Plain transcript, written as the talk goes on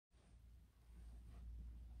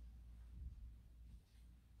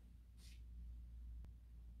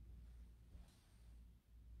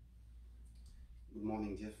Good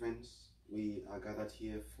morning, dear friends. We are gathered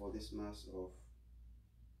here for this Mass of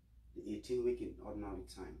the 18th week in Ordinary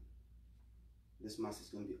Time. This Mass is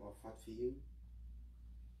going to be offered for you.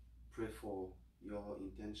 Pray for your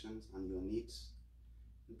intentions and your needs.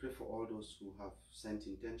 And pray for all those who have sent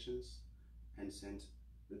intentions and sent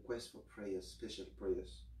requests for prayers, special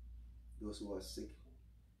prayers. Those who are sick,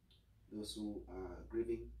 those who are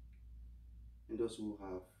grieving, and those who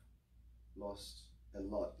have lost a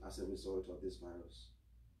lot as a result of this virus.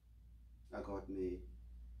 That God may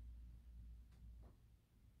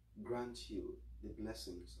grant you the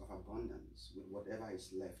blessings of abundance with whatever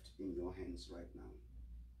is left in your hands right now.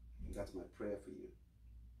 And that's my prayer for you.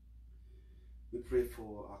 We pray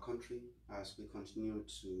for our country as we continue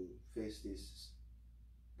to face these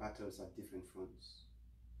battles at different fronts.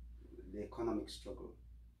 The economic struggle,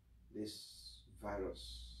 this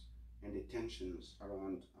virus, and the tensions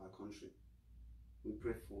around our country. We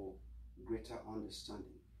pray for greater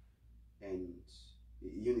understanding and a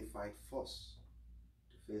unified force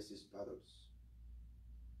to face these battles.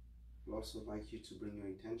 We'd also like you to bring your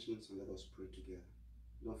intentions and let us pray together.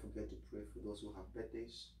 Don't forget to pray for those who have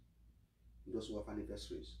birthdays and those who have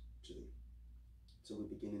anniversaries today. So we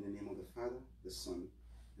begin in the name of the Father, the Son,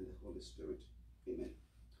 and the Holy Spirit. Amen.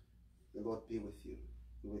 The Lord be with you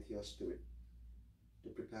and with your spirit. To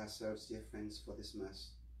prepare ourselves, dear friends, for this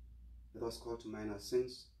Mass, let us call to mind our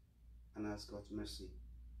sins and ask God's mercy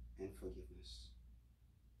and forgiveness.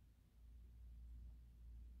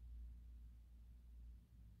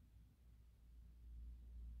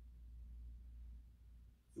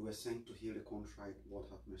 You were sent to heal the contrite. Lord,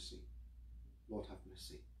 have mercy. Lord, have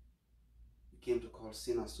mercy. You came to call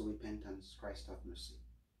sinners to repentance. Christ, have mercy.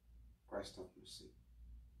 Christ, have mercy.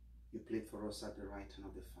 You plead for us at the right hand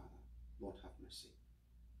of the Father. Lord, have mercy.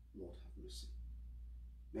 Lord, have mercy.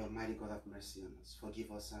 May Almighty God have mercy on us, forgive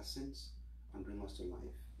us our sins, and bring us to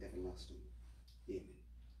life everlasting. Amen.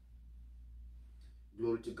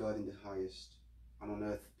 Glory to God in the highest, and on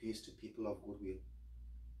earth peace to people of good will.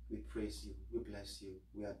 We praise you, we bless you,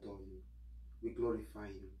 we adore you, we glorify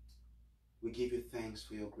you. We give you thanks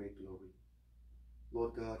for your great glory.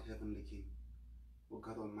 Lord God, Heavenly King, O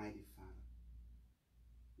God Almighty Father,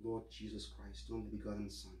 Lord Jesus Christ, only begotten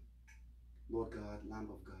Son, Lord God, Lamb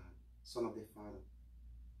of God, Son of the Father,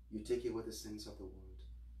 you take away the sins of the world.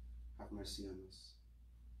 Have mercy on us.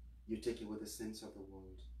 You take away the sins of the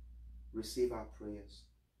world. Receive our prayers.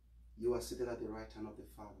 You are seated at the right hand of the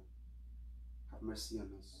Father. Have mercy on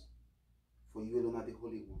us. For you alone are the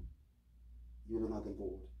Holy One. You alone are the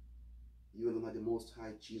Lord. You alone are the Most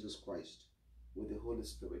High Jesus Christ, with the Holy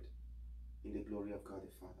Spirit, in the glory of God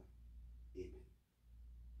the Father. Amen.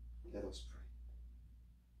 Let us pray.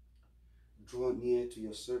 Draw near to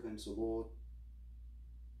your servants, O Lord,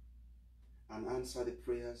 and answer the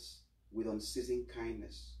prayers with unceasing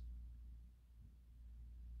kindness.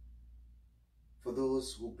 For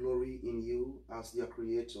those who glory in you as their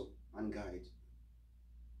creator and guide,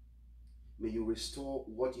 may you restore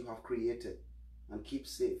what you have created and keep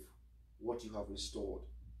safe what you have restored.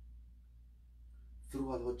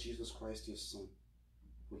 Through our Lord Jesus Christ, your Son,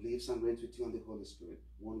 who lives and reigns with you and the Holy Spirit,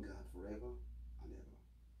 one God, forever and ever.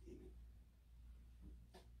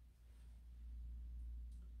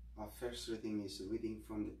 Our first reading is a reading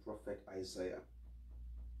from the prophet Isaiah.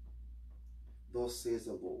 Thus says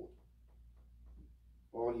the Lord,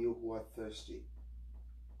 all you who are thirsty,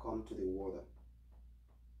 come to the water.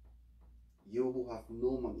 You who have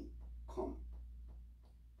no money, come.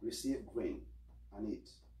 Receive grain and eat.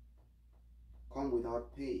 Come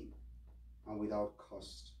without paying and without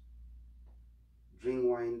cost. Drink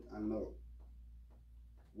wine and milk.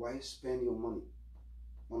 Why spend your money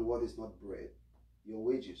on what is not bread, your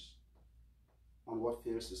wages on what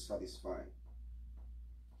fails to satisfy?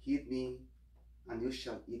 Heed me, and you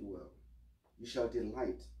shall eat well. You shall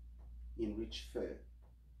delight in rich fare.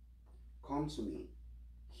 Come to me,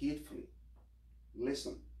 heedfully.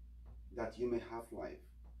 Listen, that you may have life.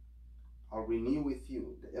 I'll renew with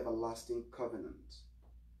you the everlasting covenant.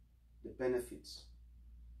 The benefits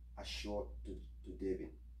assured to David.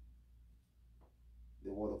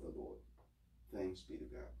 The word of the Lord. Thanks be to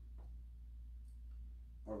God.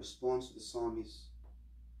 Our response to the psalm is,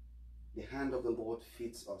 the hand of the Lord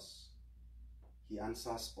feeds us. He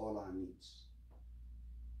answers all our needs.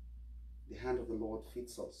 The hand of the Lord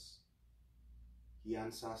feeds us. He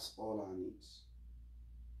answers all our needs.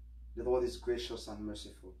 The Lord is gracious and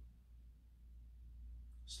merciful,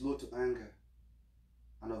 slow to anger,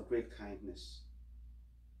 and of great kindness.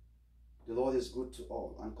 The Lord is good to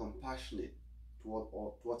all and compassionate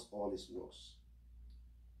towards all his works.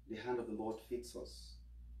 The hand of the Lord feeds us.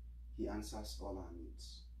 He answers all our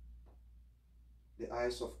needs. The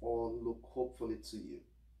eyes of all look hopefully to you,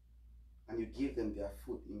 and you give them their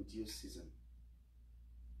food in due season.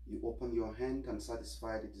 You open your hand and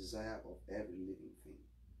satisfy the desire of every living thing.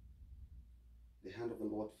 The hand of the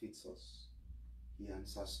Lord feeds us. He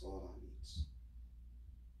answers all our needs.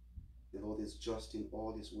 The Lord is just in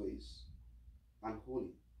all his ways and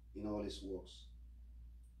holy in all his works.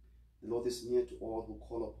 The Lord is near to all who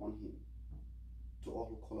call upon him, to all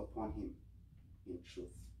who call upon him in truth.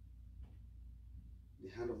 The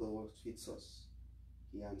hand of the Lord feeds us.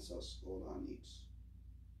 He answers all our needs.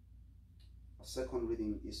 Our second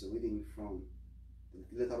reading is a reading from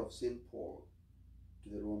the letter of St. Paul to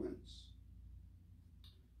the Romans.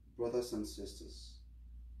 Brothers and sisters,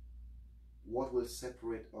 what will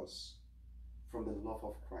separate us from the love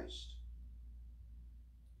of Christ?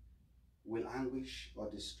 Will anguish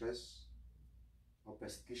or distress, or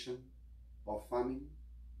persecution, or famine,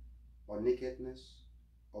 or nakedness,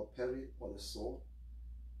 or peril, or the sword?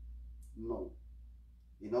 No.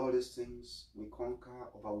 In all these things we conquer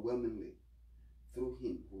overwhelmingly through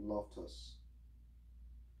him who loved us.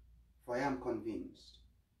 For I am convinced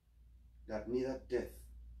that neither death,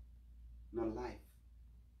 nor life,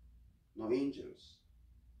 nor angels,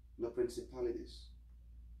 nor principalities,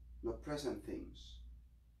 nor present things,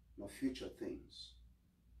 nor future things,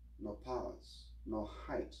 nor powers, nor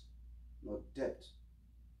height, nor depth,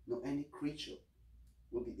 nor any creature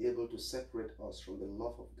will be able to separate us from the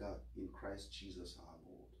love of God in Christ Jesus our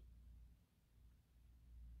Lord.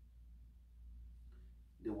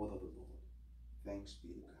 The word of the Lord. Thanks be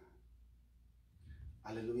to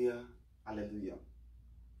God. Alleluia, alleluia,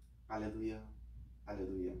 alleluia,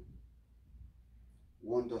 alleluia.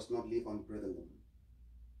 One does not live on bread alone,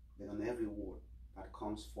 but on every word that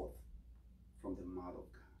comes forth from the mouth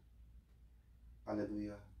of God.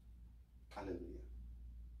 Alleluia, alleluia.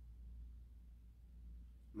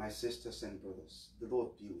 My sisters and brothers, the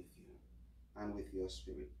Lord be with you and with your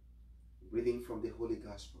spirit. Reading from the Holy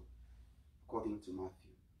Gospel according to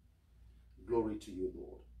Matthew. Glory to you,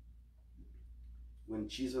 Lord. When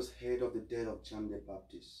Jesus heard of the death of John the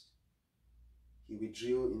Baptist, he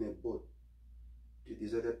withdrew in a boat to a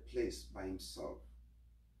deserted place by himself.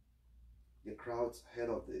 The crowds heard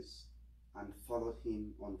of this and followed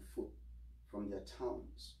him on foot from their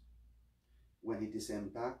towns. When he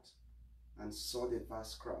disembarked and saw the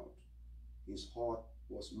vast crowd, his heart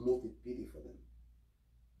was moved with pity for them,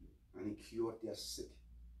 and he cured their sick.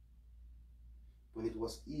 When it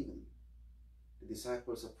was even, the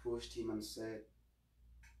disciples approached him and said,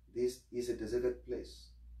 "This is a deserted place,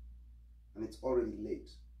 and it's already late.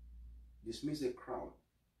 Dismiss the crowd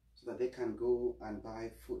so that they can go and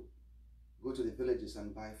buy food. Go to the villages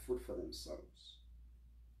and buy food for themselves."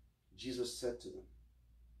 Jesus said to them,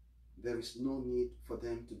 "There is no need for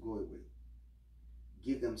them to go away.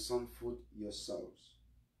 Give them some food yourselves."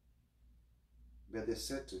 But they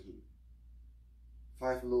said to him,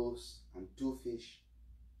 5 loaves and 2 fish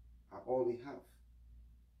are all we have."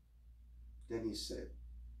 Then he said,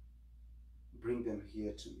 "Bring them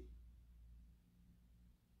here to me."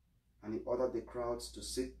 And he ordered the crowds to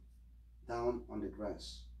sit down on the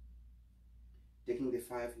grass. Taking the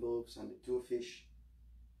 5 loaves and the 2 fish,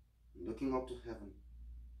 and looking up to heaven,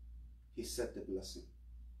 he said the blessing,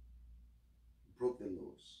 broke the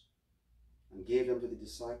loaves, and gave them to the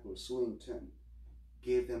disciples, who in turn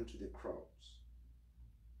gave them to the crowds.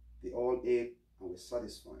 They all ate and were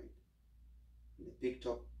satisfied, and they picked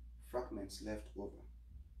up fragments left over,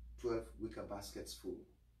 12 wicker baskets full.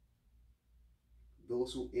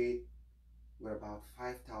 Those who ate were about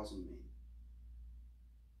 5,000 men,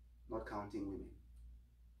 not counting women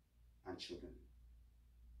and children.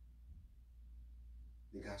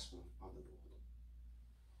 The Gospel of the Lord.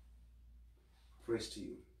 Praise to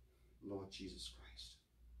you, Lord Jesus Christ.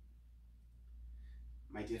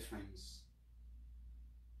 My dear friends,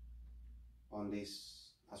 on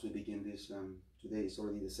this, as we begin this, today is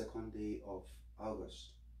already the 2nd day of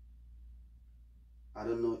August. I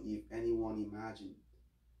don't know if anyone imagined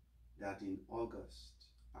that in August,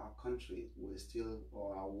 our country will still,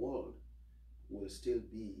 or our world will still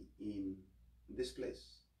be in this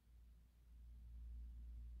place.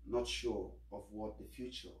 Not sure of what the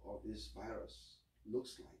future of this virus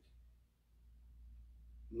looks like.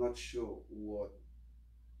 Not sure what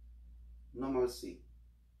normalcy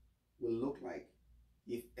will look like,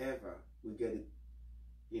 if ever we get it,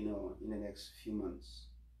 in the next few months.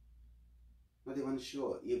 Not even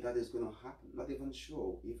sure if that is going to happen. Not even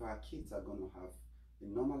sure if our kids are going to have a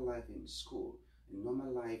normal life in school, a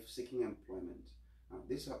normal life seeking employment.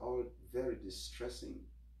 These are all very distressing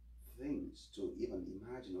things to even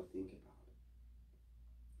imagine or think about.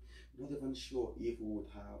 Not even sure if we would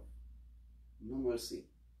have no mercy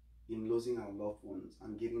in losing our loved ones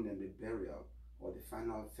and giving them the burial or the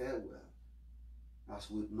final farewell as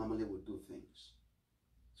we normally would do things.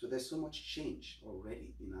 So there's so much change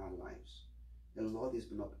already in our lives. A lot has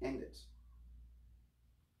been upended.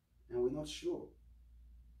 And we're not sure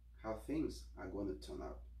how things are going to turn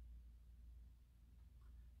out.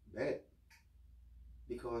 But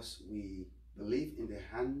because we believe in the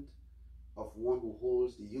hand of one who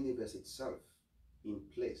holds the universe itself in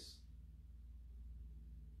place,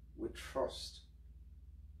 we trust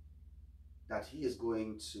that he is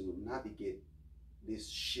going to navigate this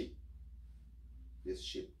ship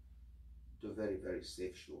to very, very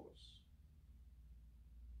safe shores.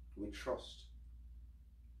 We trust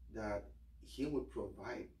that he will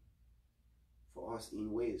provide for us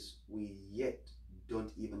in ways we yet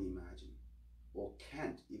don't even imagine or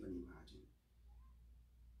can't even imagine.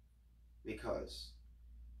 Because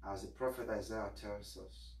as the prophet Isaiah tells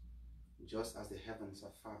us, just as the heavens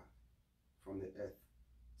are far from the earth,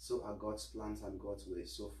 so are God's plans and God's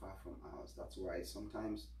ways so far from ours. That's why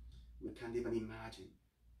sometimes we can't even imagine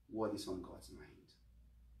what is on God's mind.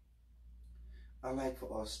 I'd like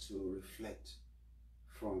for us to reflect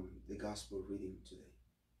from the gospel reading today.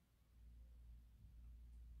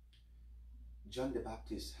 John the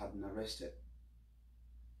Baptist had been arrested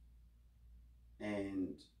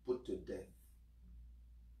and put to death.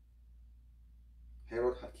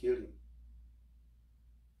 Herod had killed him.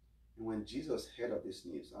 And when Jesus heard of this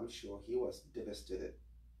news, I'm sure he was devastated.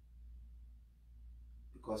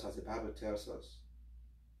 Because as the Bible tells us,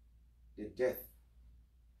 the death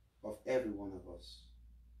of every one of us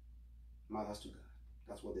matters to God.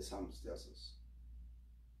 That's what the psalmist tells us.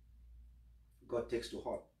 God takes to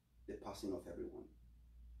heart the passing of everyone.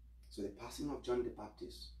 So the passing of John the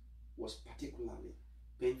Baptist was particularly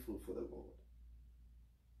painful for the Lord.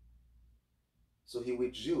 So he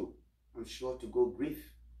withdrew, I'm sure, to go grieve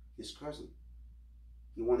his cousin.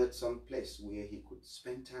 He wanted some place where he could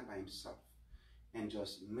spend time by himself and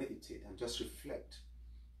just meditate and just reflect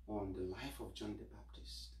on the life of John the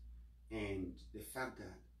Baptist and the fact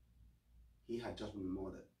that he had just been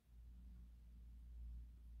murdered.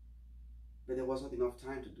 But there was not enough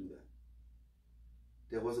time to do that.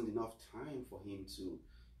 There wasn't enough time for him to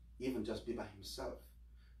even just be by himself.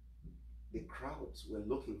 The crowds were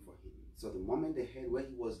looking for him. So the moment they heard where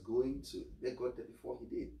he was going to, they got there before he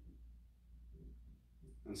did.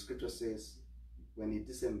 And scripture says, when he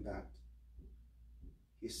disembarked,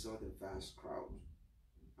 he saw the vast crowd.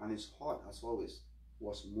 And his heart, as always,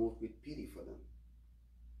 was moved with pity for them.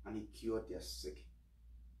 And he cured their sick.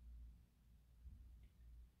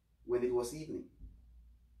 When it was evening,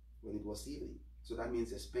 so that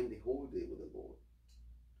means they spent the whole day with the Lord.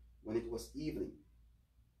 When it was evening,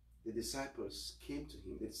 the disciples came to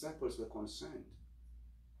him. The disciples were concerned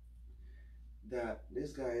that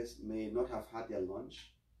these guys may not have had their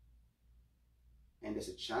lunch, and there's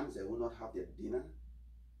a chance they will not have their dinner,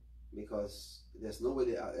 because there's no way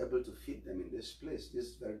they are able to feed them in this place,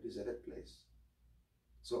 this very deserted place.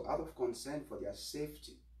 So out of concern for their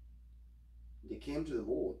safety, they came to the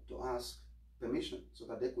Lord to ask permission so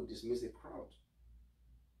that they could dismiss the crowd.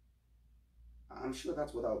 I'm sure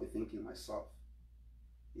that's what I'll be thinking myself.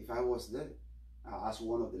 If I was there, as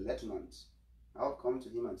one of the lieutenants, I would come to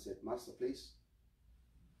him and say, Master, please,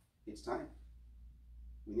 it's time.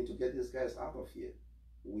 We need to get these guys out of here.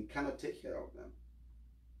 We cannot take care of them.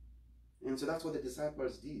 And so that's what the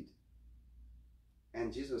disciples did.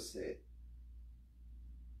 And Jesus said,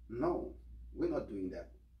 no, we're not doing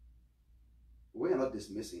that. We are not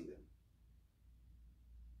dismissing them.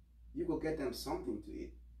 You go get them something to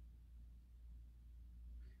eat.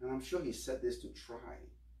 And I'm sure he said this to try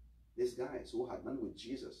these guys who had been with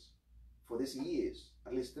Jesus for these years,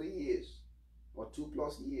 at least 3 years or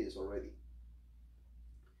 2+ years already.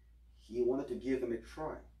 He wanted to give them a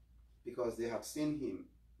try because they had seen him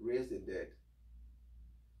raise the dead.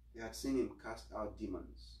 They had seen him cast out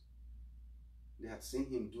demons. They had seen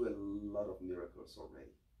him do a lot of miracles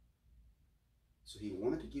already. So he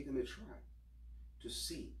wanted to give them a try to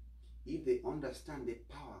see if they understand the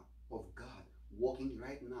power of God working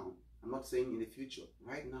right now. I'm not saying in the future,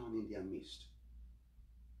 right now and in their midst.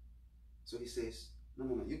 So he says,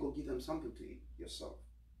 no, you go give them something to eat yourself.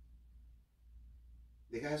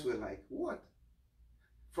 The guys were like, what?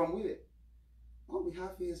 From where? All we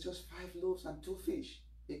have here is just 5 loaves and 2 fish.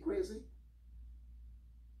 Are you crazy?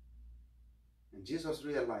 And Jesus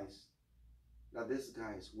realized that these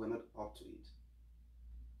guys were not up to it.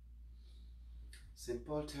 St.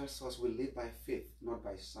 Paul tells us we live by faith, not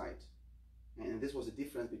by sight. And this was the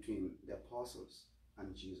difference between the apostles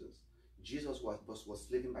and Jesus. Jesus was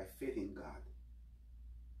living by faith in God.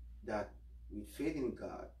 That With faith in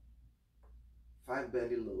God, 5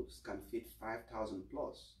 barley loaves can feed 5,000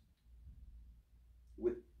 plus,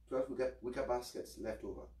 with 12 wicker baskets left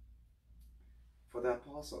over. For the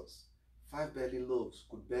apostles, 5 barley loaves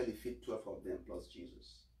could barely feed 12 of them plus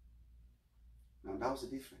Jesus. Now that was the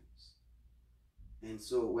difference. And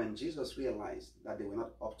so when Jesus realized that they were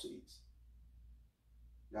not up to it,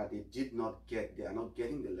 that they are not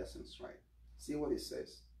getting the lessons right. See what it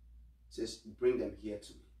says. It says, bring them here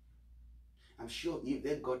to me. I'm sure if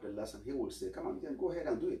they got the lesson, he will say, come on, then go ahead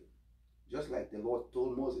and do it. Just like the Lord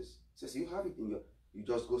told Moses. He says, you have it in you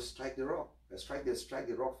just go strike the rock. Strike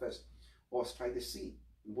the rock first, or strike the sea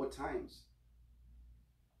in both times.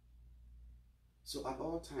 So at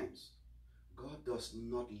all times, God does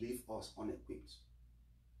not leave us unequipped.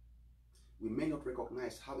 We may not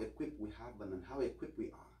recognize how equipped we have been and how equipped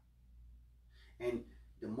we are. And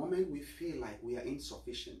the moment we feel like we are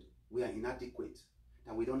insufficient, we are inadequate,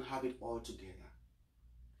 that we don't have it all together,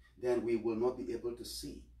 then we will not be able to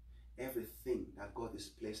see everything that God has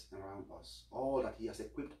placed around us, all that he has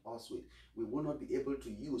equipped us with. We will not be able to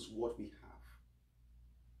use what we have.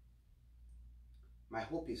 My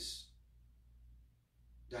hope is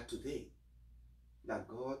that today, that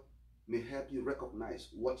God may help you recognize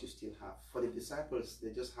what you still have. For the disciples,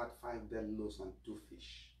 they just had 5 barley loaves and 2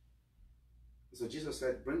 fish. So Jesus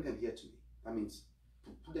said, bring them here to me. That means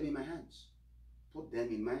put them in my hands. Put them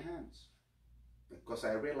in my hands. Because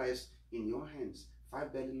I realize in your hands,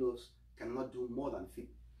 5 barley loaves cannot do more than feed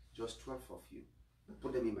just 12 of you.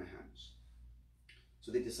 Put them in my hands.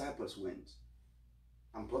 So the disciples went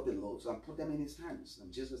and brought the loaves and put them in his hands.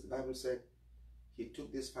 And Jesus, the Bible said, he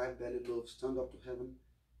took these 5 barley loaves, turned up to heaven,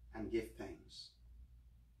 and gave thanks.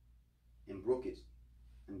 And broke it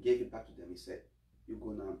and gave it back to them. He said, you go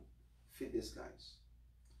now, feed these guys.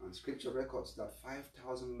 And scripture records that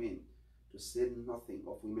 5,000 men, to say nothing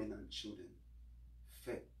of women and children,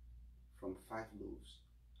 fed from 5 loaves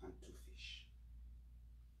and 2 fish.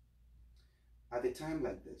 At a time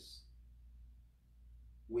like this,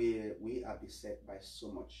 where we are beset by so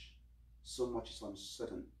much is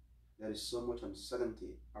uncertain. There is so much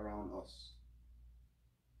uncertainty around us.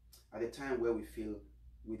 At a time where we feel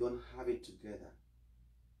we don't have it together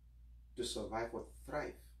to survive or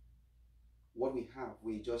thrive. What we have,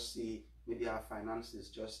 we just see maybe our finances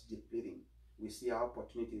just depleting. We see our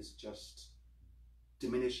opportunities just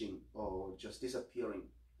diminishing or just disappearing.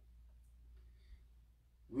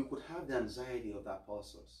 We could have the anxiety of the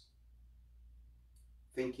apostles,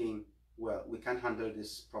 thinking, well, we can't handle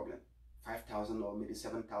this problem. 5,000 or maybe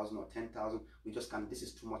 7,000 or 10,000, we just can't, this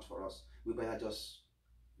is too much for us. We better just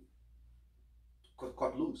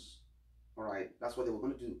cut loose. All right, that's what they were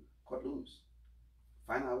going to do, cut loose.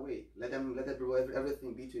 Find our way. Let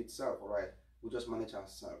everything be to itself. All right, we just manage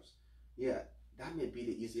ourselves. Yeah, that may be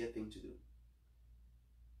the easier thing to do.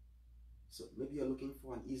 So maybe you're looking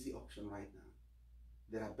for an easy option right now.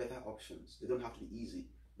 There are better options. They don't have to be easy,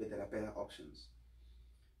 but there are better options.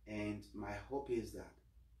 And my hope is that,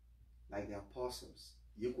 like the apostles,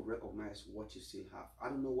 you could recognize what you still have. I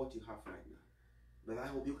don't know what you have right now, but I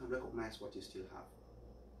hope you can recognize what you still have.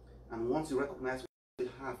 And once you recognize what you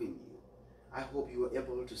still have in you, I hope you are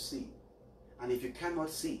able to see. And if you cannot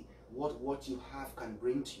see what you have can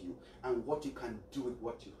bring to you and what you can do with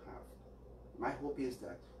what you have, my hope is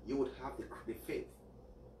that you would have the faith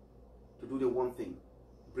to do the one thing,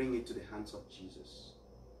 bring it to the hands of Jesus.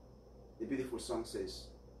 The beautiful song says,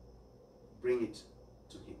 bring it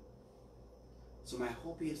to him. So my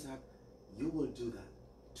hope is that you will do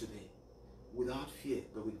that today without fear,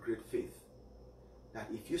 but with great faith. That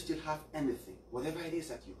if you still have anything, whatever it is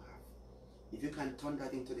that you have, if you can turn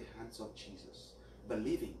that into the hands of Jesus,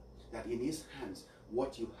 believing that in his hands,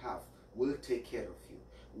 what you have will take care of you.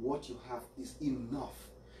 What you have is enough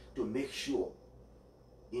to make sure,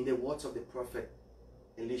 in the words of the prophet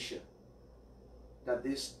Elisha, that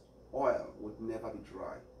this oil would never be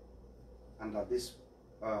dry, and that this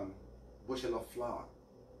bushel of flour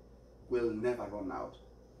will never run out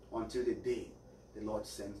until the day the Lord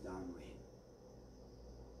sends down rain.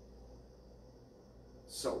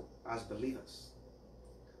 So, as believers,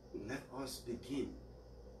 let us begin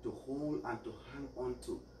to hold and to hang on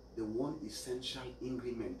to the one essential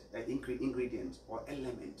ingredient or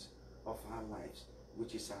element of our lives,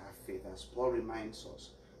 which is our faith. As Paul reminds us,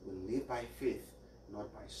 we live by faith,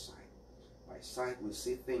 not by sight. By sight, we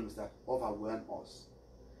see things that overwhelm us.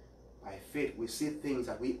 By faith, we see things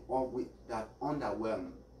that that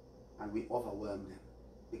underwhelm, and we overwhelm them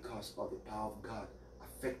because of the power of God,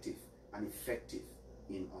 effective and effective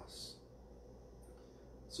in us.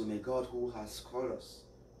 So may God who has called us,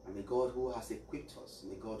 and may God who has equipped us,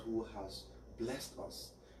 may God who has blessed us,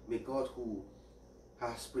 May God, who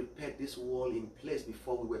has prepared this world in place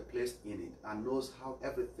before we were placed in it and knows how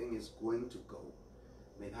everything is going to go,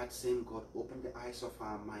 may that same God open the eyes of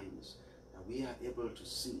our minds that we are able to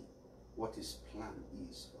see what His plan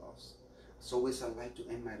is for us. So always I like to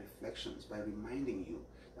end my reflections by reminding you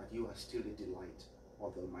that you are still the delight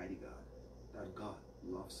of the Almighty God, that God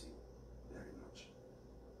loves you very much.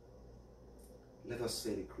 Let us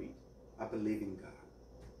say the creed. I believe in God,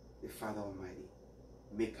 the Father Almighty,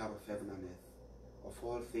 maker of heaven and earth, of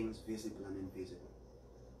all things visible and invisible.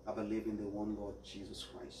 I believe in the one Lord Jesus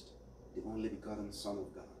Christ, the only begotten Son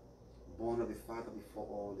of God, born of the Father before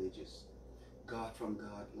all ages, God from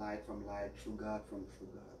God, light from light, true God from true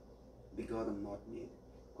God, begotten not made,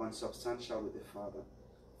 consubstantial with the Father.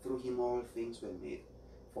 Through Him all things were made.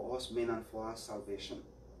 For us men and for our salvation,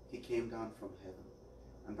 He came down from heaven,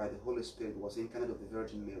 and by the Holy Spirit was incarnate of the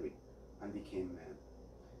Virgin Mary, and became man.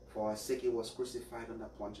 For our sake He was crucified under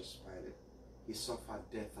Pontius Pilate. He suffered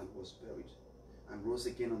death and was buried, and rose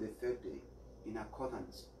again on the third day, in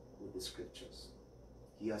accordance with the Scriptures.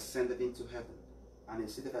 He ascended into heaven, and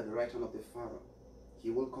is seated at the right hand of the Father. He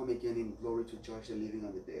will come again in glory to judge the living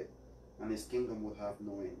and the dead, and His kingdom will have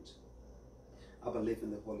no end. I believe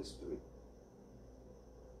in the Holy Spirit,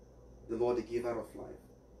 the Lord, the giver of life,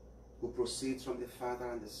 who proceeds from the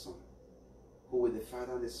Father and the Son, who with the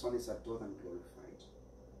Father and the Son is adored and glorified,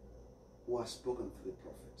 who has spoken through the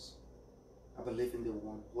prophets. I believe in the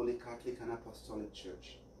one Holy Catholic and Apostolic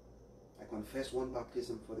Church. I confess one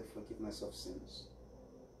baptism for the forgiveness of sins.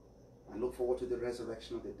 I look forward to the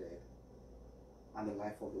resurrection of the dead and the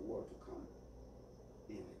life of the world to come.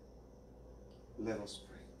 Amen. Let us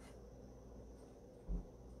pray.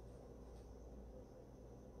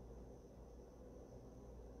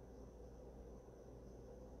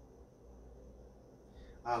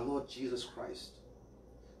 Our Lord Jesus Christ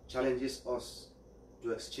challenges us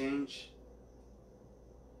to exchange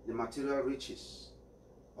the material riches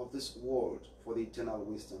of this world for the eternal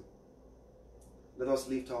wisdom. Let us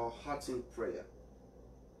lift our hearts in prayer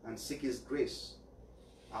and seek His grace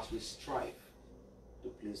as we strive to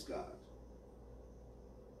please God.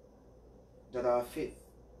 That our faith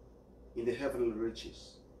in the heavenly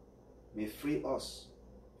riches may free us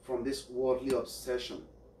from this worldly obsession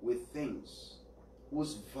with things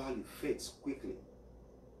whose value fades quickly,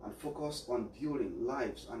 and focus on building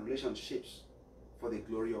lives and relationships for the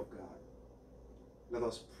glory of God. Let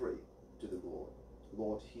us pray to the Lord.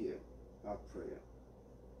 Lord, hear our prayer.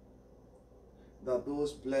 That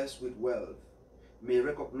those blessed with wealth may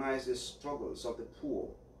recognize the struggles of the poor,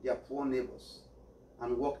 their poor neighbors,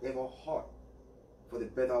 and work ever hard for the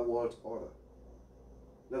better world order.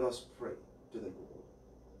 Let us pray to the Lord.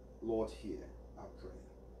 Lord, hear our prayer.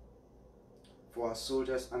 For our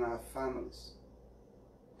soldiers and our families,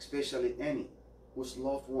 especially any whose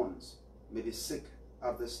loved ones may be sick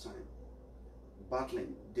at this time,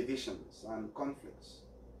 battling divisions and conflicts,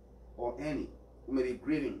 or any who may be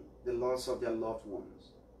grieving the loss of their loved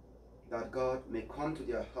ones, that God may come to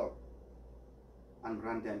their help and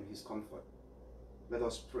grant them His comfort. Let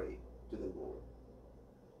us pray to the Lord.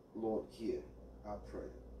 Lord, hear our prayer.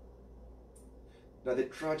 That the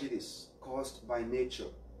tragedies caused by nature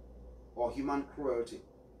or human cruelty,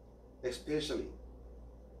 especially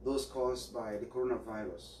those caused by the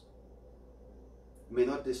coronavirus, may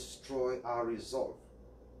not destroy our resolve,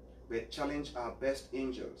 but challenge our best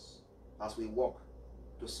angels as we walk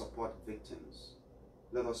to support victims.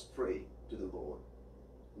 Let us pray to the Lord.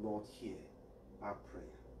 Lord, hear our prayer.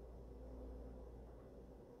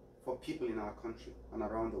 For people in our country and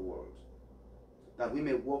around the world, that we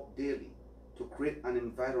may work daily to create an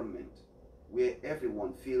environment where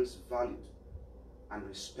everyone feels valued and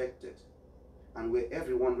respected, and where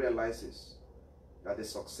everyone realizes that the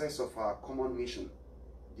success of our common mission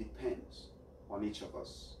depends on each of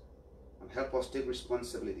us, and help us take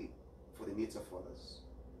responsibility for the needs of others.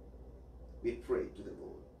 We pray to the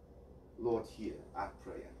Lord. Lord, hear our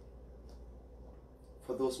prayer.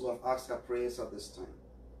 For those who have asked our prayers at this time,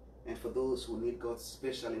 and for those who need God's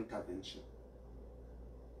special intervention,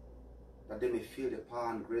 that they may feel the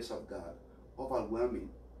power and grace of God overwhelming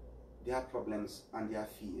their problems and their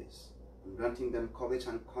fears, and granting them courage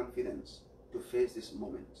and confidence to face this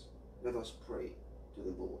moment. Let us pray to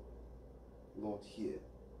the Lord. Lord, hear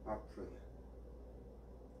our prayer.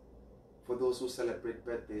 For those who celebrate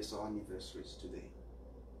birthdays or anniversaries today,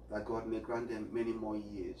 that God may grant them many more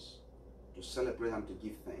years to celebrate and to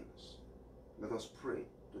give thanks. Let us pray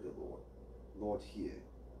to the Lord. Lord, hear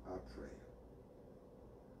our prayer.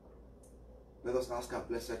 Let us ask our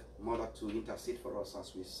Blessed Mother to intercede for us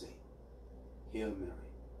as we say, Hail Mary,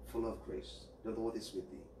 full of grace, the Lord is with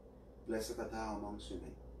thee. Blessed art thou amongst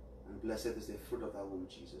women, and blessed is the fruit of thy womb,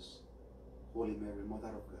 Jesus. Holy Mary, Mother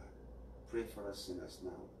of God, pray for us sinners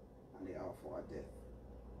now and the hour of our death.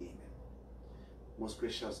 Amen. Most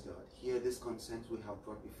gracious God, hear these consents we have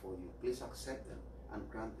brought before you. Please accept them and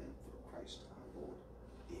grant them through Christ our Lord.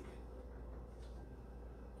 Amen.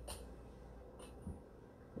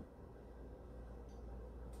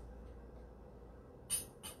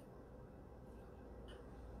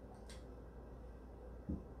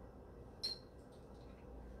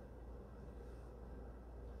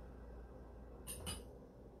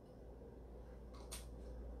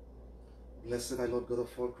 Blessed thy Lord God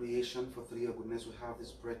of all creation, for through your goodness we have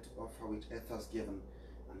this bread to offer which earth has given,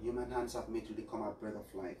 and human hands have made to become our bread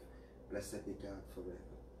of life. Blessed be God forever.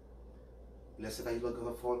 Blessed are you, Lord God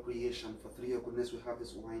of all creation, for through your goodness we have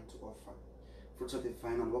this wine to offer. Fruits of the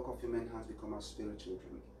vine and work of human hands become our spiritual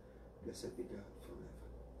drink. Blessed be God forever.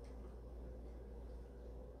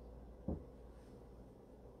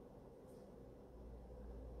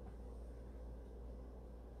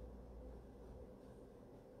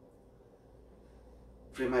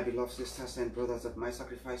 Pray, my beloved sisters and brothers, that my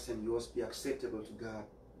sacrifice and yours be acceptable to God,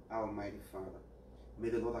 our Almighty Father. May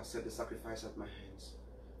the Lord accept the sacrifice at my hands,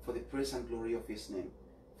 for the praise and glory of his name,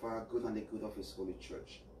 for our good and the good of his holy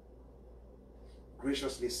church.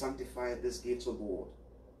 Graciously sanctify this gift, O Lord,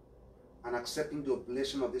 and accepting the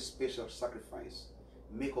oblation of this special sacrifice,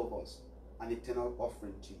 make of us an eternal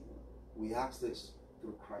offering to you. We ask this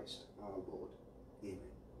through Christ our Lord. Amen.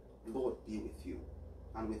 The Lord be with you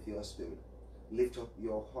and with your spirit. Lift up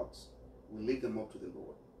your hearts. We lift them up to the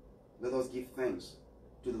Lord. Let us give thanks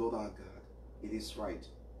to the Lord our God. It is right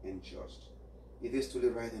and just. It is truly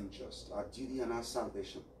right and just, our duty and our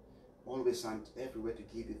salvation, always and everywhere to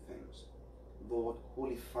give you thanks. Lord,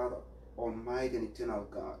 Holy Father, Almighty and eternal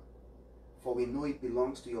God, for we know it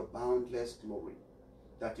belongs to your boundless glory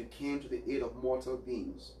that you came to the aid of mortal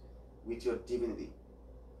beings with your divinity,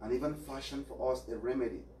 and even fashioned for us a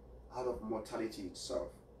remedy out of mortality itself,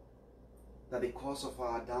 that the cause of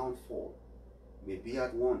our downfall may be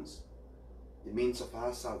at once the means of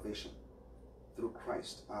our salvation, through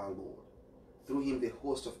Christ our Lord. Through him the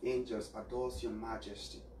host of angels adores your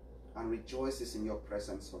majesty and rejoices in your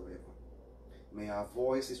presence forever. May our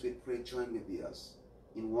voices, we pray, join with theirs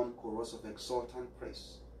in one chorus of exultant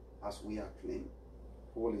praise as we acclaim,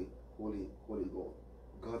 Holy, holy, holy Lord,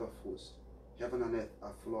 God of hosts, heaven and earth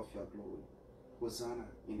are full of your glory. Hosanna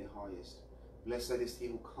in the highest. Blessed is he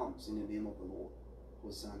who comes in the name of the Lord.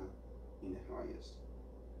 Hosanna in the highest.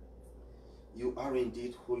 You are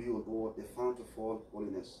indeed holy, O Lord, the fount of all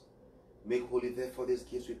holiness. Make holy therefore these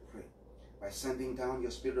gifts, we pray, by sending down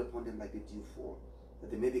your Spirit upon them like the dewfall,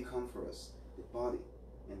 that they may become for us the body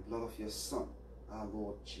and blood of your Son, our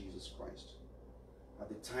Lord Jesus Christ. At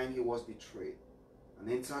the time he was betrayed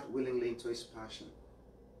and entered willingly into his passion,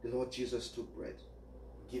 the Lord Jesus took bread.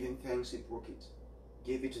 Giving thanks, he broke it,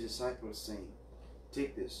 gave it to the disciples, saying,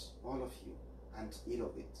 Take this, all of you, and eat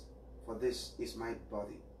of it, for this is my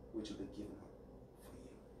body, which will be given up for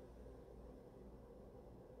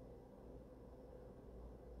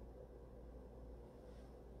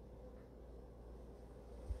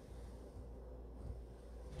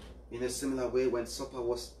you. In a similar way, when supper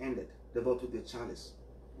was ended, the Lord took the chalice,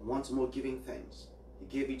 and once more giving thanks, he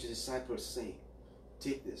gave it to the disciples, saying,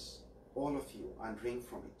 Take this, all of you, and drink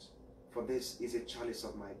from it, for this is a chalice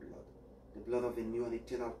of my blood, the blood of a new and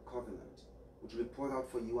eternal covenant, which will be poured out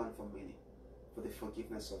for you and for many, for the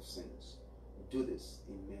forgiveness of sins. Do this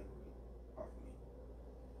in memory of me.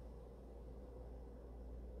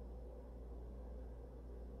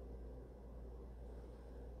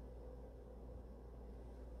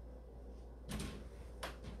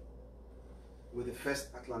 With the first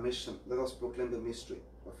acclamation, let us proclaim the mystery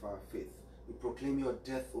of our faith. We proclaim your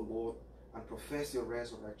death, O Lord, and profess your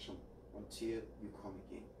resurrection until you come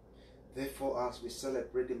again. Therefore, as we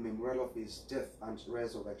celebrate the memorial of his death and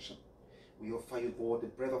resurrection, we offer you, Lord, the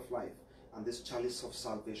bread of life and this chalice of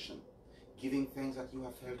salvation, giving thanks that you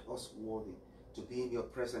have held us worthy to be in your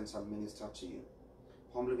presence and minister to you.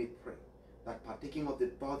 Humbly we pray that partaking of the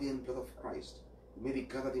body and blood of Christ, we may be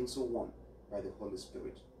gathered into one by the Holy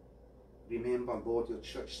Spirit. Remember, Lord, your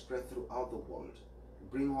church spread throughout the world.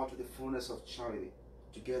 Bring her to the fullness of charity,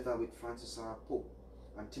 together with Francis our Pope,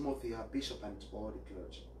 and Timothy our Bishop, and all the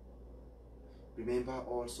clergy. Remember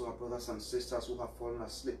also our brothers and sisters who have fallen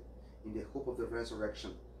asleep in the hope of the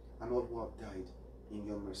resurrection, and all who have died in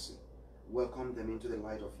your mercy. Welcome them into the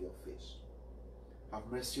light of your face. Have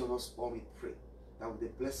mercy on us all, we pray, that with the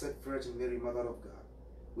Blessed Virgin Mary, Mother of God,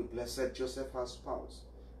 with Blessed Joseph, our spouse,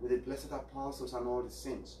 with the blessed apostles and all the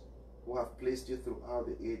saints who have placed you throughout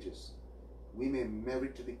the ages, we may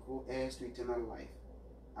merit to be co-heirs to eternal life,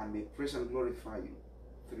 and may praise and glorify you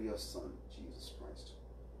through your Son, Jesus Christ.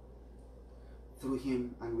 Through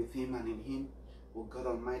him and with him and in him, O God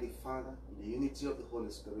Almighty Father, in the unity of the Holy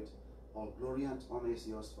Spirit, all glory and honor is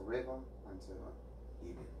yours forever and ever.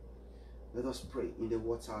 Amen. Let us pray in the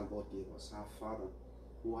words our Lord gave us. Our Father,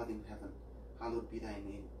 who art in heaven, hallowed be thy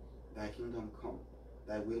name. Thy kingdom come,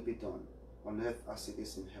 thy will be done, on earth as it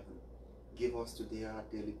is in heaven. Give us today our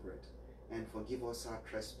daily bread, and forgive us our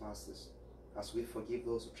trespasses, as we forgive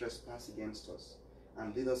those who trespass against us.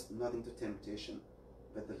 And lead us not into temptation,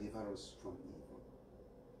 but deliver us from evil.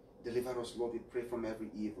 Deliver us, Lord, we pray, from every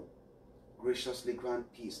evil. Graciously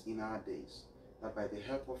grant peace in our days, that by the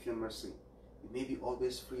help of your mercy, we may be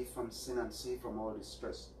always free from sin and safe from all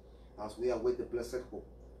distress, as we await the blessed hope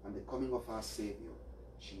and the coming of our Savior,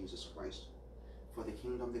 Jesus Christ. For the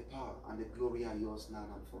kingdom, the power, and the glory are yours now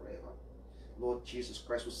and forever. Lord Jesus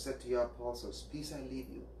Christ, who said to your apostles, peace I leave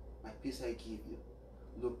you, my peace I give you.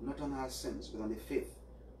 Look not on our sins, but on the faith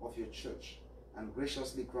of your church, and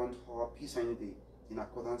graciously grant her peace and unity in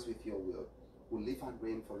accordance with your will, who live and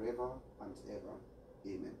reign forever and ever.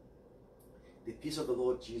 Amen. The peace of the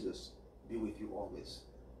Lord Jesus be with you always,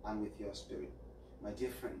 and with your spirit. My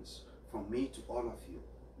dear friends, from me to all of you,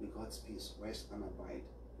 may God's peace rest and abide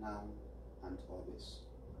now and always.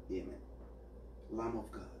 Amen. Lamb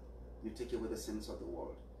of God, you take away the sins of the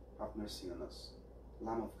world, have mercy on us.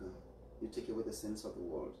 Lamb of God, you take away the sins of the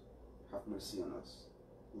world, have mercy on us.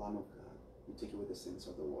 Lamb of God, you take away the sins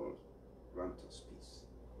of the world, grant us peace.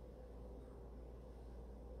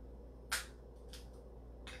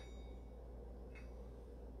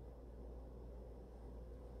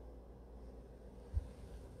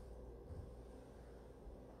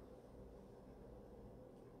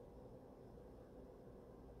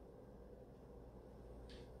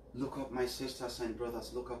 Look up, my sisters and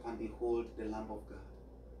brothers, look up and behold the Lamb of God.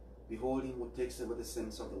 Behold him who takes away the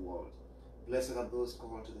sins of the world. Blessed are those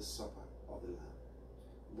called to the supper of the Lamb.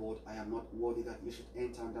 Lord, I am not worthy that you should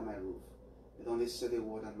enter under my roof, but only say the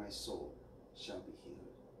word and my soul shall be healed.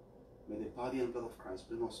 May the body and blood of Christ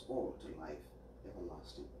bring us all to life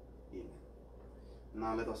everlasting. Amen.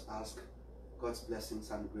 Now let us ask God's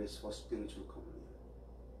blessings and grace for spiritual communion.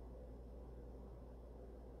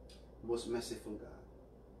 Most merciful God,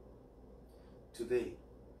 today,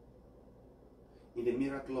 in the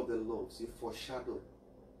miracle of the loaves, you foreshadow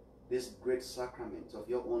this great sacrament of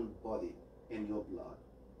your own body and your blood.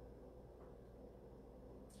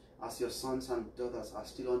 As your sons and daughters are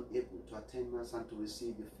still unable to attend Mass and to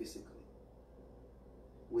receive you physically,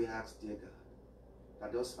 we ask, dear God,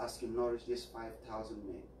 that just as you nourish these 5,000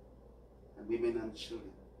 men and women and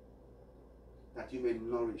children, that you may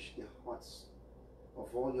nourish the hearts of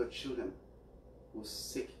all your children who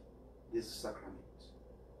seek this sacrament.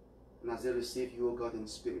 And as they receive you, O God, in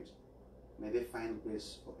spirit, may they find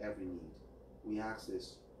grace for every need. We ask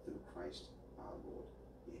this through Christ our Lord.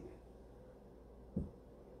 Amen.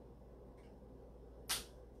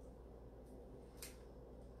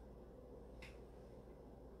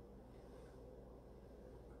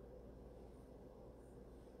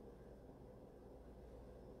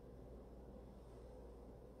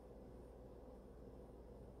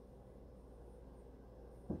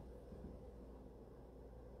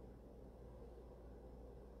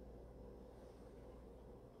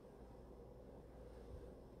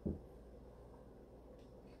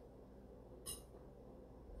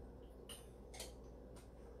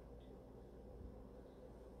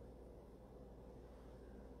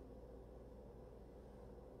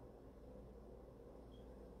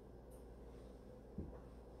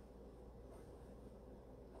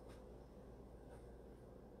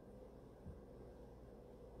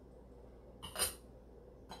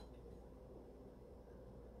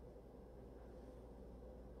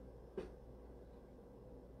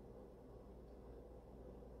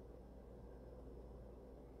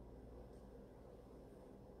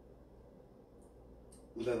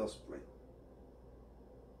 Let us pray.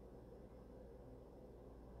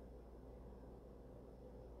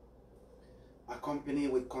 Accompany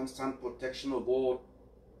with constant protection of all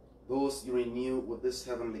those you renew with these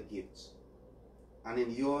heavenly gifts, and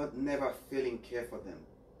in your never failing care for them,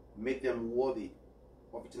 make them worthy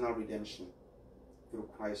of eternal redemption through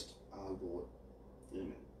Christ our Lord.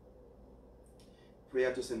 Amen.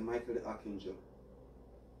 Prayer to Saint Michael the Archangel.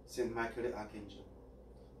 Saint Michael the Archangel,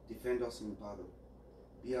 defend us in battle.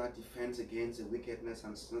 Be our defense against the wickedness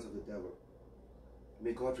and sins of the devil.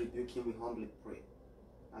 May God rebuke him, we humbly pray.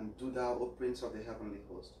 And do thou, O Prince of the heavenly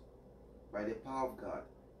host, by the power of God,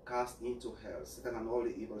 cast into hell Satan and all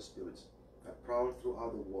the evil spirits that prowl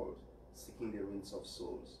throughout the world, seeking the ruins of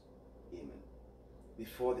souls. Amen.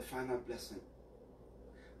 Before the final blessing,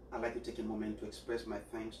 I'd like to take a moment to express my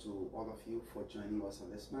thanks to all of you for joining us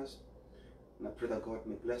on this Mass. And I pray that God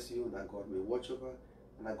may bless you, and that God may watch over,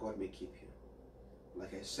 and that God may keep you.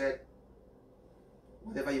 Like I said,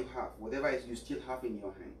 whatever you have, whatever you still have in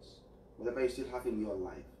your hands, whatever you still have in your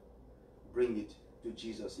life, bring it to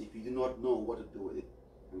Jesus if you do not know what to do with it.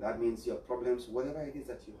 And that means your problems, whatever it is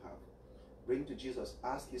that you have, bring to Jesus.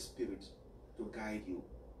 Ask His Spirit to guide you,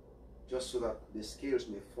 just so that the scales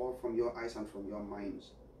may fall from your eyes and from your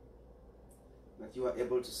minds, that you are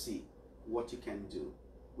able to see what you can do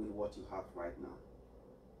with what you have right now.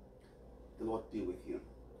 The Lord be with you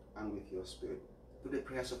and with your spirit. Through the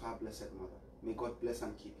prayers of our Blessed Mother, may God bless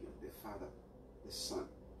and keep you, the Father, the Son,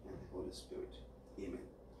 and the Holy Spirit. Amen.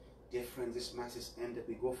 Dear friends, this Mass is ended.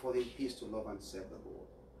 We go forth in peace to love and serve the Lord.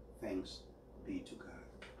 Thanks be to God.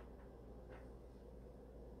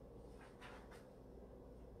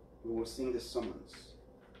 We will sing the summons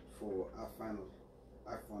for our final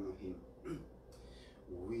hymn.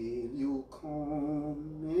 Will you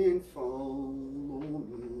come and follow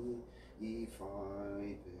me if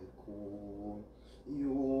I but call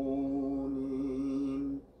your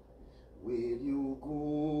name? Will you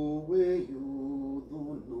go where you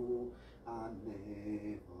don't know and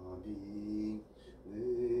never be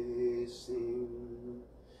the same?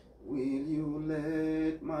 Will you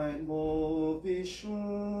let my love be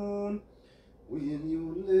shown? Will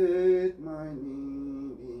you let my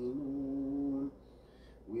name be known?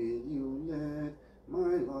 Will you let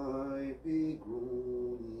my life be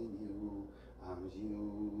grown in you and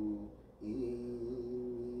you in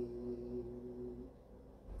me?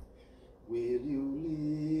 Will you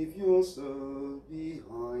leave yourself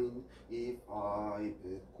behind if I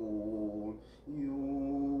but call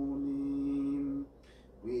your name?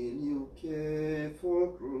 Will you care for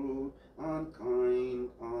cruel and kind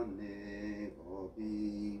and never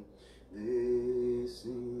be the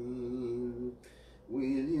same?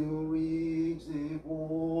 Will you reach the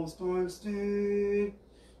walls time stay?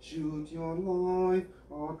 Should your life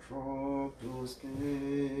or troubles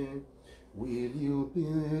scale? Will you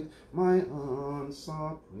build my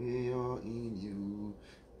answer prayer in you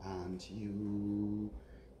and you